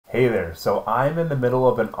Hey there, so I'm in the middle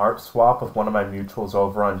of an art swap with one of my mutuals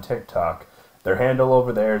over on TikTok. Their handle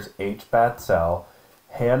over there is hbatsel.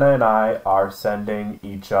 Hannah and I are sending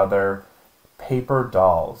each other paper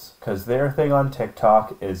dolls, because their thing on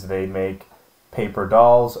TikTok is they make paper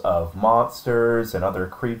dolls of monsters and other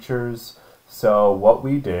creatures. So what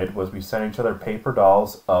we did was we sent each other paper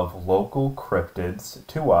dolls of local cryptids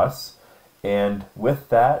to us, and with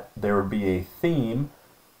that there would be a theme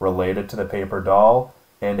related to the paper doll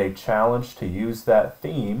and a challenge to use that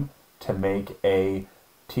theme to make a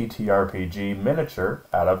TTRPG miniature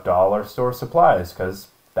out of dollar store supplies, because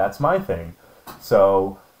that's my thing.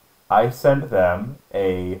 So I sent them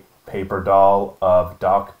a paper doll of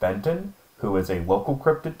Doc Benton, who is a local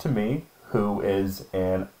cryptid to me, who is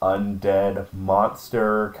an undead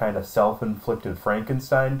monster, kind of self-inflicted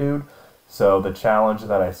Frankenstein dude. So the challenge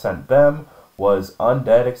that I sent them was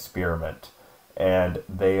Undead Experiment. And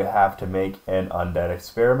they have to make an undead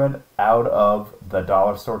experiment out of the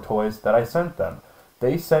dollar store toys that I sent them.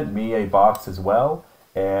 They sent me a box as well,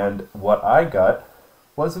 and what I got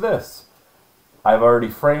was this. I've already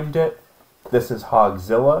framed it. This is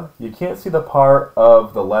Hogzilla. You can't see the part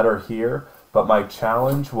of the letter here, but my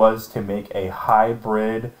challenge was to make a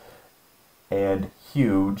hybrid and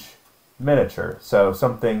huge miniature. So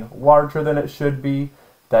something larger than it should be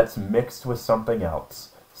that's mixed with something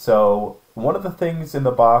else. So one of the things in the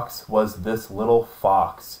box was this little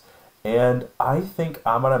fox, and I think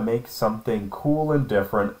I'm going to make something cool and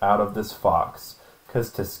different out of this fox, because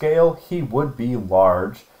to scale he would be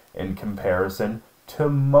large in comparison to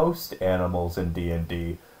most animals in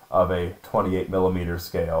D&D of a 28mm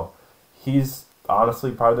scale. He's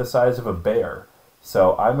honestly probably the size of a bear.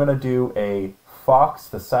 So I'm going to do a fox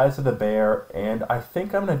the size of the bear, and I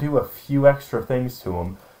think I'm going to do a few extra things to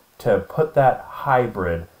him to put that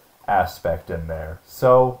hybrid aspect in there.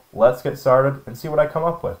 So let's get started and see what I come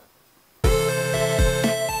up with.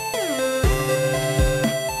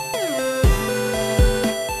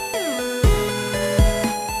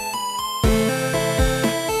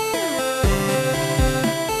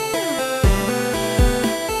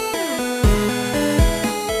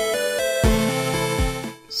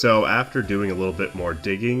 So after doing a little bit more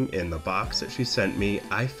digging in the box that she sent me,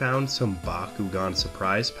 I found some Bakugan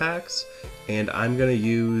surprise packs, and I'm going to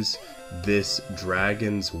use this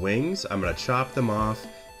dragon's wings. I'm going to chop them off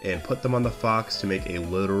and put them on the fox to make a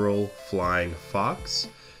literal flying fox.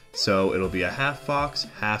 So it'll be a half fox,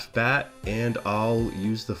 half bat, and I'll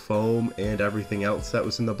use the foam and everything else that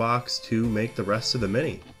was in the box to make the rest of the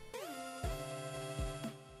mini.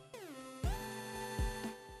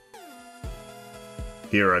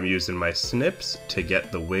 Here I'm using my snips to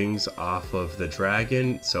get the wings off of the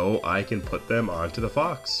dragon so I can put them onto the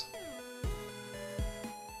fox.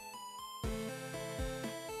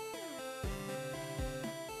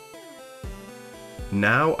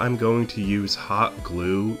 Now I'm going to use hot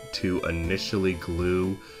glue to initially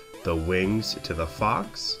glue the wings to the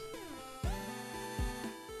fox.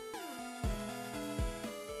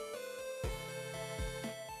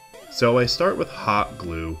 So I start with hot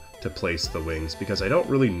glue to place the wings because I don't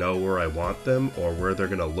really know where I want them or where they're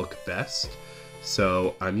going to look best.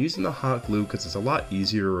 So I'm using the hot glue because it's a lot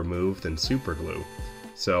easier to remove than super glue.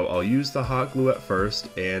 So I'll use the hot glue at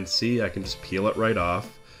first, and see, I can just peel it right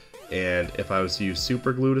off. And if I was to use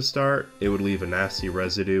super glue to start, it would leave a nasty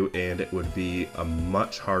residue and it would be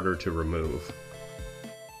much harder to remove.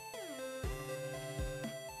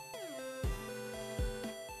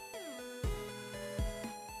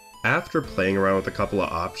 After playing around with a couple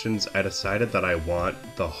of options, I decided that I want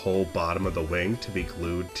the whole bottom of the wing to be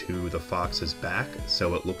glued to the fox's back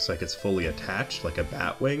so it looks like it's fully attached like a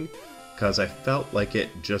bat wing, because I felt like it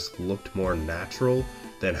just looked more natural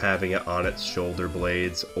than having it on its shoulder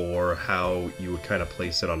blades or how you would kind of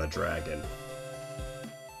place it on a dragon.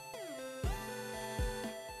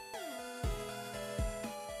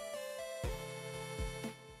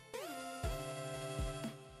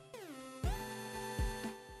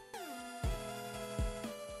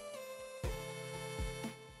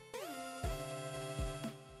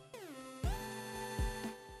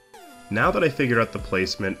 Now that I figured out the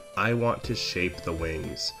placement, I want to shape the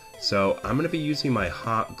wings. So I'm going to be using my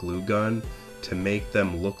hot glue gun to make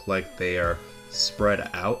them look like they are spread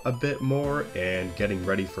out a bit more and getting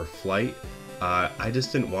ready for flight. I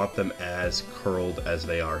just didn't want them as curled as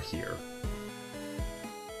they are here.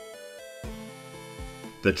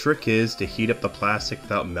 The trick is to heat up the plastic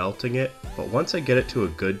without melting it, but once I get it to a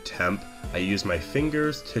good temp, I use my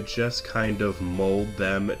fingers to just kind of mold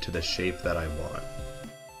them to the shape that I want.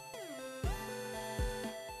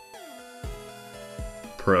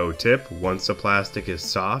 Pro tip, once the plastic is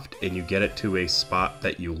soft and you get it to a spot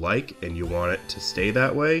that you like and you want it to stay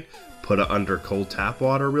that way, put it under cold tap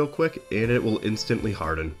water real quick and it will instantly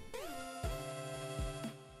harden.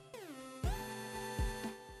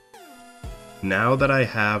 Now that I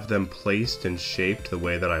have them placed and shaped the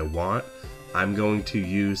way that I want, I'm going to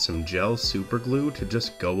use some gel super glue to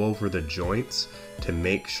just go over the joints to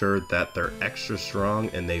make sure that they're extra strong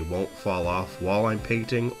and they won't fall off while I'm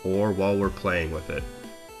painting or while we're playing with it.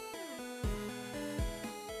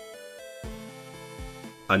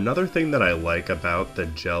 Another thing that I like about the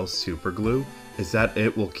gel super glue is that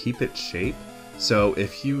it will keep its shape. So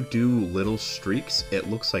if you do little streaks, it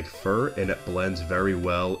looks like fur and it blends very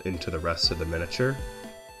well into the rest of the miniature.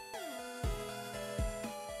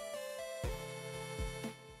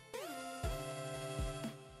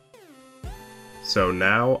 So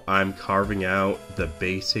now I'm carving out the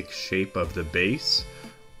basic shape of the base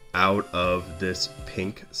out of this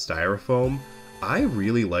pink styrofoam. I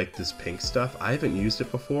really like this pink stuff. I haven't used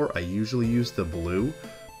it before. I usually use the blue,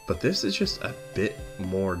 but this is just a bit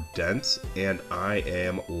more dense and I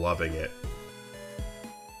am loving it.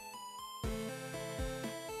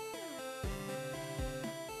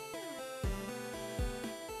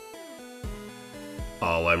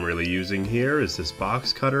 All I'm really using here is this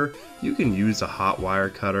box cutter. You can use a hot wire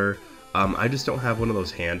cutter. I just don't have one of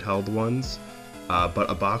those handheld ones.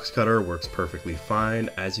 But a box cutter works perfectly fine.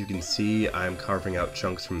 As you can see, I'm carving out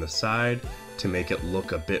chunks from the side to make it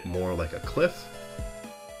look a bit more like a cliff.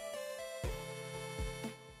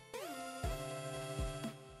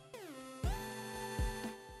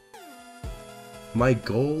 My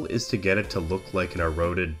goal is to get it to look like an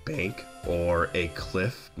eroded bank or a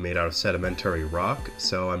cliff made out of sedimentary rock,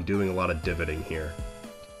 so I'm doing a lot of divoting here.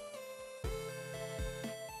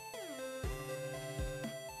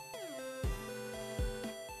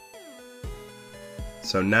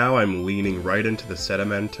 So now I'm leaning right into the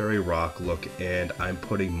sedimentary rock look and I'm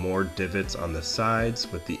putting more divots on the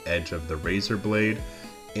sides with the edge of the razor blade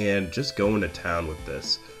and just going to town with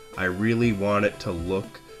this. I really want it to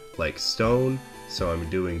look like stone, so I'm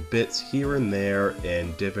doing bits here and there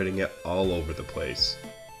and divoting it all over the place.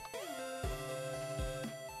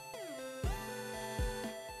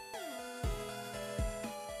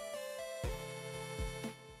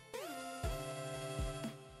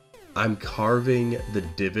 I'm carving the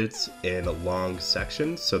divots in long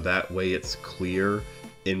sections so that way it's clear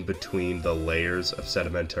in between the layers of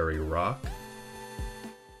sedimentary rock.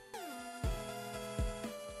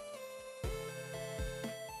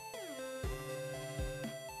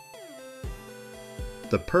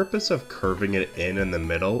 The purpose of curving it in the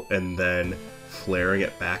middle and then flaring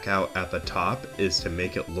it back out at the top is to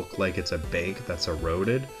make it look like it's a bank that's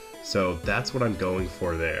eroded, so that's what I'm going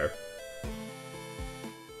for there.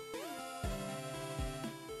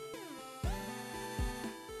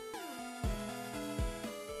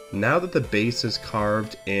 Now that the base is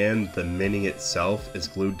carved and the mini itself is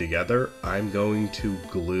glued together, I'm going to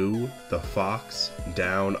glue the fox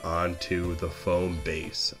down onto the foam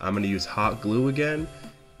base. I'm going to use hot glue again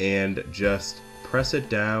and just press it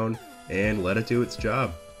down and let it do its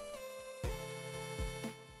job.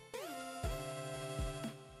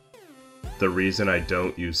 The reason I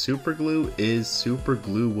don't use super glue is super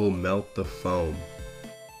glue will melt the foam.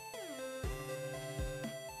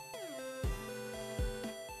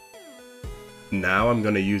 Now I'm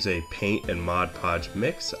going to use a paint and Mod Podge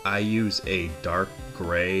mix. I use a dark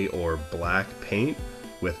gray or black paint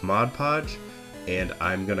with Mod Podge, and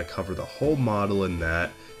I'm going to cover the whole model in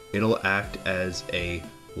that. It'll act as a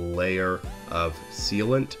layer of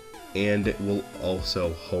sealant, and it will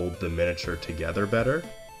also hold the miniature together better.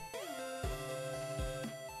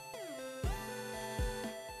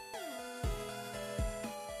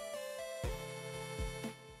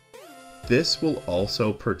 This will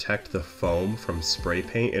also protect the foam from spray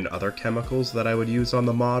paint and other chemicals that I would use on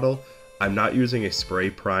the model. I'm not using a spray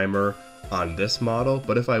primer on this model,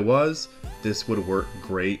 but if I was, this would work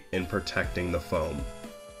great in protecting the foam.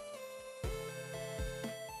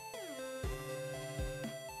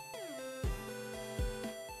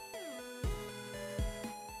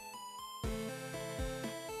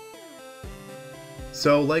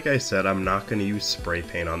 So like I said, I'm not going to use spray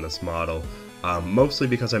paint on this model. Mostly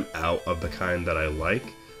because I'm out of the kind that I like.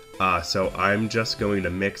 So I'm just going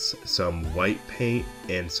to mix some white paint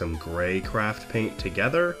and some gray craft paint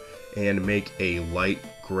together and make a light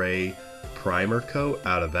gray primer coat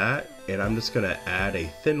out of that. And I'm just going to add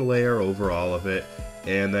a thin layer over all of it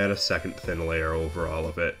and then a second thin layer over all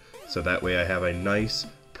of it. So that way I have a nice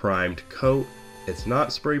primed coat. It's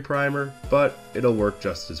not spray primer, but it'll work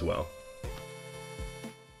just as well.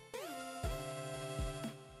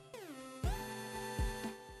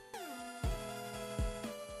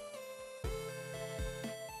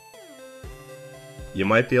 You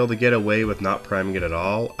might be able to get away with not priming it at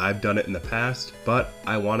all. I've done it in the past, but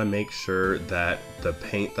I want to make sure that the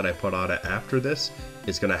paint that I put on it after this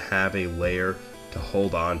is going to have a layer to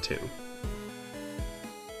hold on to.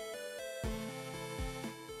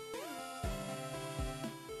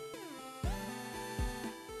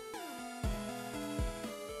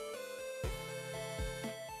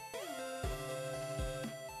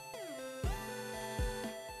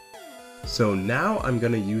 So now I'm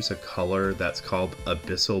going to use a color that's called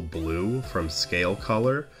Abyssal Blue from Scale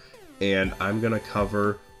Color, and I'm going to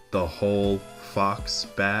cover the whole fox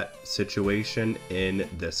bat situation in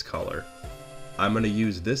this color. I'm going to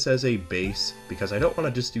use this as a base because I don't want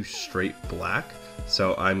to just do straight black,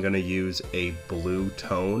 so I'm going to use a blue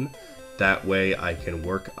tone. That way I can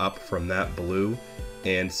work up from that blue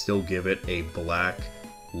and still give it a black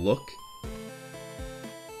look.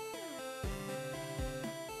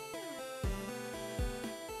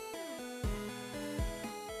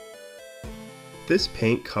 This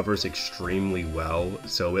paint covers extremely well,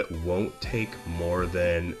 so it won't take more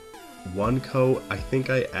than one coat. I think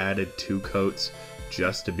I added 2 coats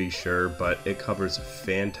just to be sure, but it covers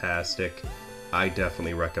fantastic. I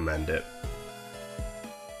definitely recommend it.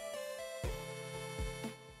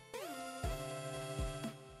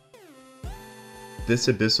 This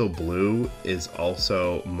Abyssal Blue is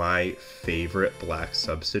also my favorite black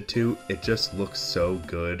substitute. It just looks so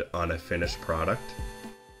good on a finished product.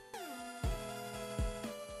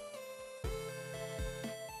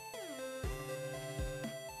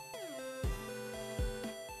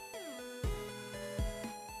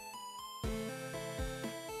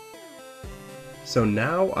 So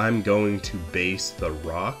now I'm going to base the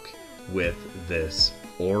rock with this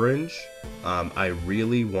orange. I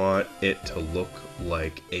really want it to look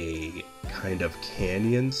like a kind of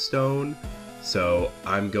canyon stone. So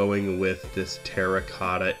I'm going with this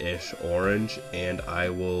terracotta-ish orange, and I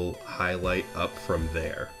will highlight up from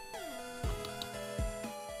there.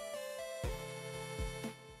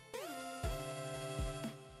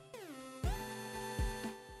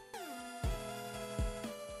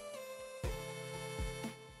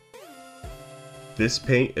 This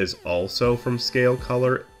paint is also from Scale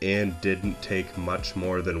Color and didn't take much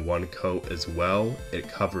more than 1 coat as well. It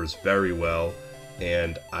covers very well,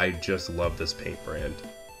 and I just love this paint brand.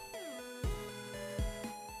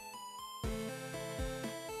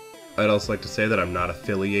 I'd also like to say that I'm not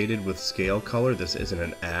affiliated with Scale Color. This isn't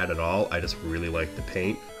an ad at all. I just really like the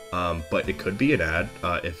paint, but it could be an ad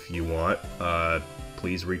if you want.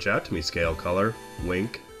 Please reach out to me, Scale Color.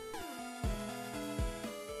 Wink.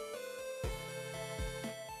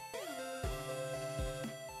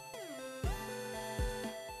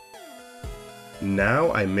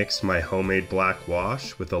 Now I mixed my homemade black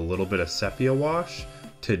wash with a little bit of sepia wash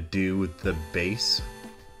to do the base.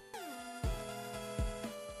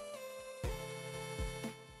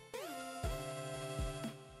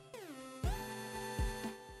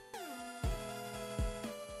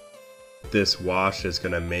 This wash is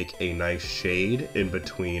going to make a nice shade in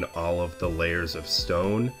between all of the layers of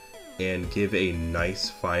stone and give a nice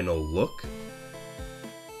final look.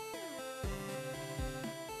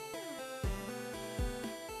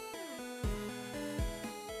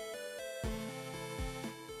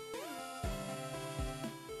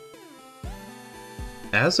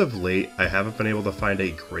 As of late, I haven't been able to find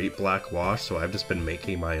a great black wash, so I've just been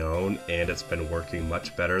making my own, and it's been working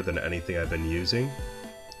much better than anything I've been using.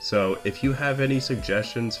 So if you have any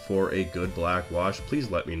suggestions for a good black wash,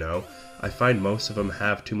 please let me know. I find most of them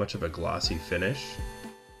have too much of a glossy finish.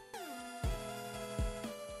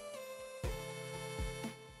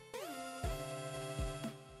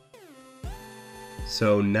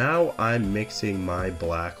 So now I'm mixing my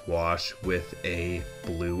black wash with a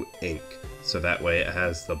blue ink. So that way it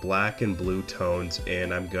has the black and blue tones,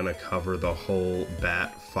 and I'm gonna cover the whole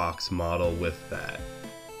bat fox model with that.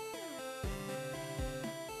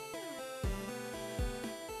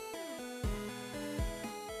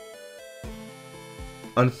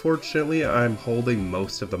 Unfortunately, I'm holding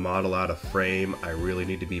most of the model out of frame. I really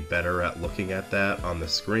need to be better at looking at that on the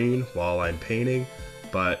screen while I'm painting,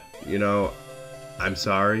 but you know, I'm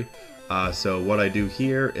sorry. So what I do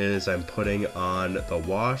here is I'm putting on the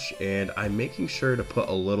wash, and I'm making sure to put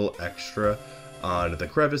a little extra on the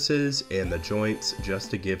crevices and the joints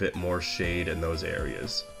just to give it more shade in those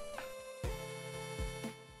areas.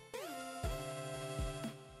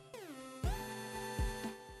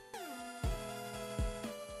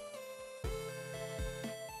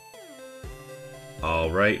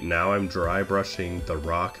 Alright, now I'm dry brushing the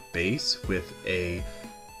rock base with a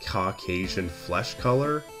Caucasian flesh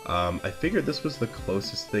color. I figured this was the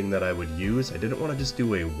closest thing that I would use. I didn't want to just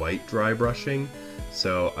do a white dry brushing,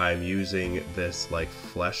 so I'm using this like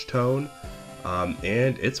flesh tone,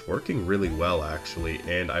 and it's working really well actually,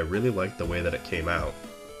 and I really like the way that it came out.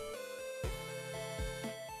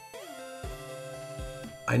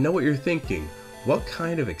 I know what you're thinking. What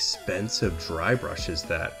kind of expensive dry brush is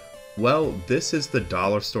that? Well, this is the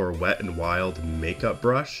dollar store Wet n Wild makeup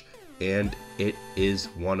brush, and it is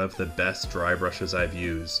one of the best dry brushes I've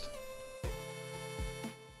used.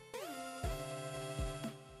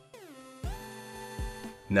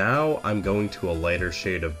 Now I'm going to a lighter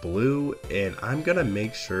shade of blue, and I'm gonna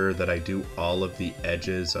make sure that I do all of the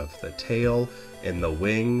edges of the tail and the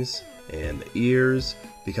wings and the ears,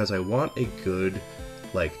 because I want a good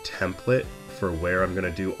like template for where I'm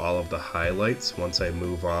gonna do all of the highlights once I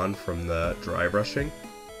move on from the dry brushing.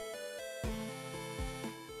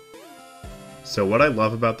 So what I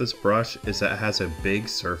love about this brush is that it has a big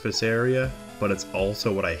surface area, but it's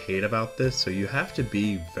also what I hate about this, so you have to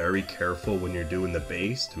be very careful when you're doing the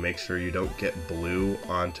base to make sure you don't get blue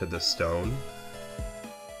onto the stone.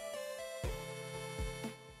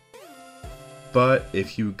 But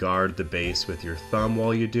if you guard the base with your thumb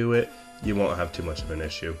while you do it, you won't have too much of an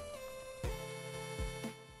issue.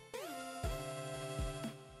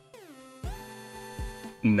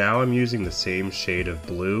 Now I'm using the same shade of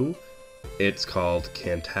blue. It's called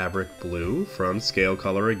Cantabric Blue from Scale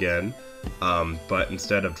Color again, but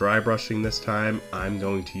instead of dry brushing this time, I'm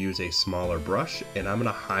going to use a smaller brush, and I'm going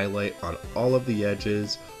to highlight on all of the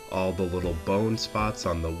edges, all the little bone spots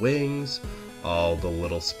on the wings, all the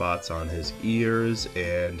little spots on his ears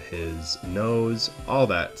and his nose, all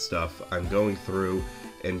that stuff. I'm going through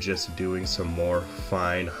and just doing some more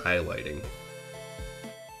fine highlighting.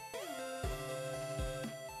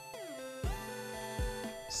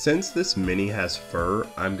 Since this mini has fur,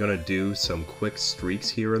 I'm going to do some quick streaks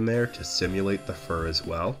here and there to simulate the fur as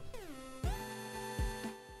well.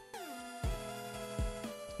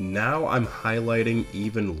 Now I'm highlighting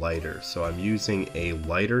even lighter, so I'm using a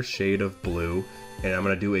lighter shade of blue, and I'm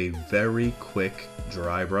going to do a very quick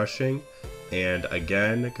dry brushing, and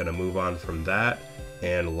again going to move on from that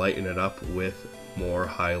and lighten it up with more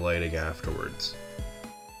highlighting afterwards.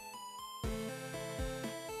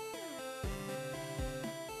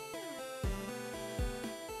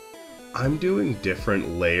 I'm doing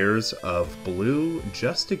different layers of blue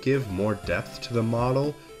just to give more depth to the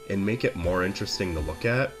model and make it more interesting to look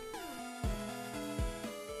at.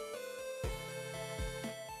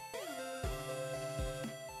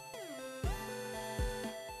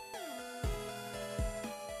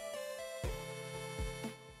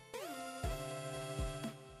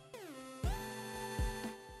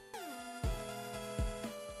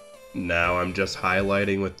 Now I'm just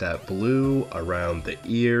highlighting with that blue around the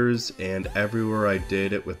ears and everywhere I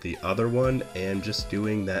did it with the other one, and just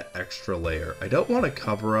doing that extra layer. I don't want to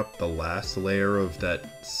cover up the last layer of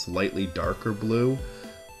that slightly darker blue,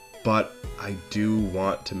 but I do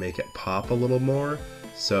want to make it pop a little more,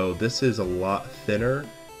 so this is a lot thinner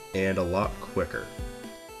and a lot quicker.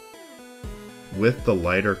 With the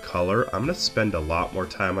lighter color, I'm going to spend a lot more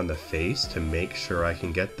time on the face to make sure I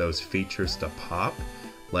can get those features to pop,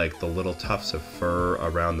 like the little tufts of fur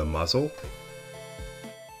around the muzzle.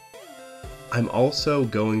 I'm also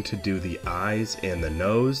going to do the eyes and the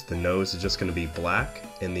nose. The nose is just going to be black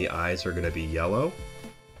and the eyes are going to be yellow.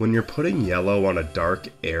 When you're putting yellow on a dark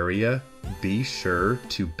area, be sure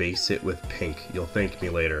to base it with pink. You'll thank me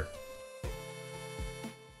later.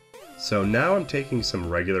 So now I'm taking some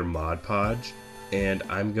regular Mod Podge, and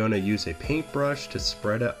I'm going to use a paintbrush to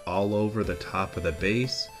spread it all over the top of the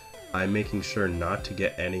base. I'm making sure not to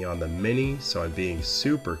get any on the mini, so I'm being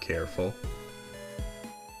super careful.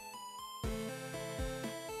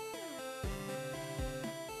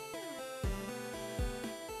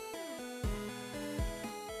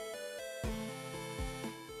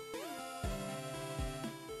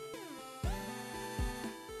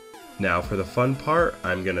 Now for the fun part,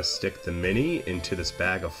 I'm going to stick the mini into this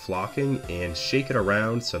bag of flocking and shake it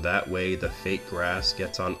around so that way the fake grass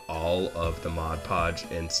gets on all of the Mod Podge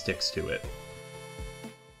and sticks to it.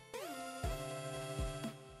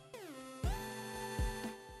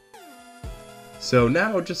 So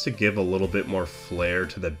now, just to give a little bit more flair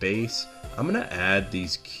to the base, I'm going to add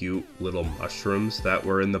these cute little mushrooms that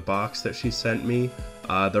were in the box that she sent me.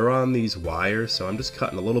 They're on these wires, so I'm just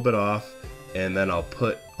cutting a little bit off, and then I'll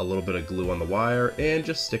put a little bit of glue on the wire and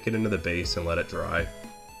just stick it into the base and let it dry.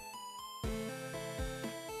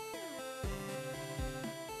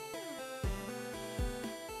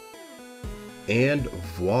 And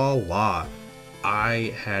voila!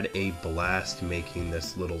 I had a blast making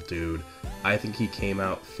this little dude. I think he came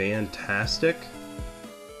out fantastic.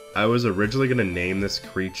 I was originally going to name this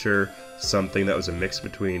creature something that was a mix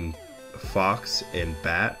between fox and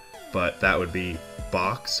bat, but that would be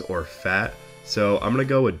box or fat. So I'm going to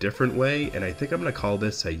go a different way, and I think I'm going to call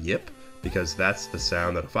this a yip, because that's the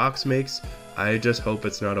sound that a fox makes. I just hope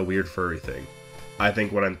it's not a weird furry thing. I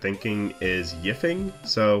think what I'm thinking is yiffing,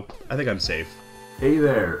 so I think I'm safe. Hey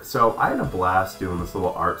there, so I had a blast doing this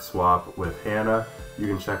little art swap with Hannah. You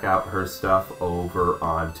can check out her stuff over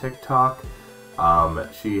on TikTok.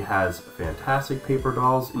 She has fantastic paper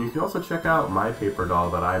dolls, and you can also check out my paper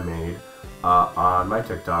doll that I made on my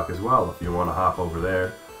TikTok as well if you want to hop over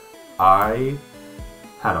there. I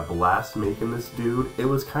had a blast making this dude. It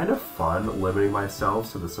was kind of fun limiting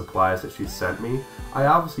myself to the supplies that she sent me. I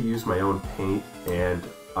obviously used my own paint and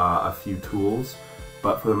a few tools,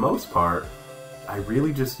 but for the most part, I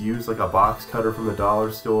really just used like a box cutter from the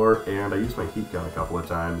dollar store, and I used my heat gun a couple of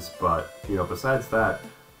times, but you know, besides that,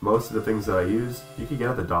 most of the things that I used, you could get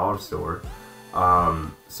at the dollar store.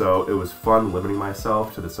 So it was fun limiting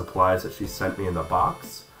myself to the supplies that she sent me in the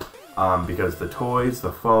box, because the toys,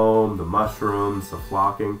 the foam, the mushrooms, the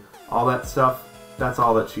flocking, all that stuff, that's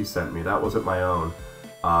all that she sent me. That wasn't my own.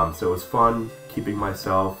 So it was fun keeping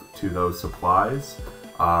myself to those supplies.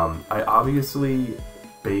 I obviously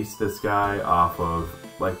based this guy off of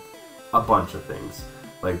like a bunch of things.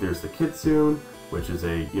 Like there's the kitsune, which is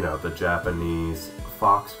a, you know, the Japanese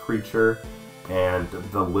fox creature, and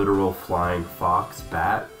the literal flying fox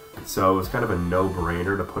bat. So it was kind of a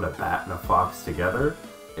no-brainer to put a bat and a fox together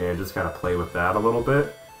and just kind of play with that a little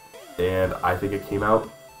bit. And I think it came out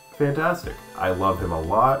fantastic. I love him a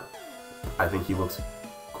lot. I think he looks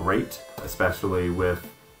great, especially with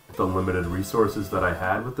the limited resources that I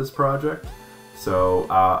had with this project. So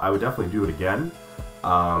I would definitely do it again.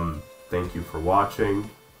 Thank you for watching.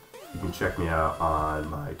 You can check me out on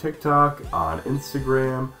my TikTok, on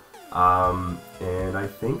Instagram, and I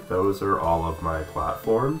think those are all of my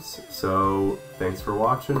platforms. So thanks for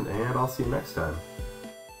watching, and I'll see you next time.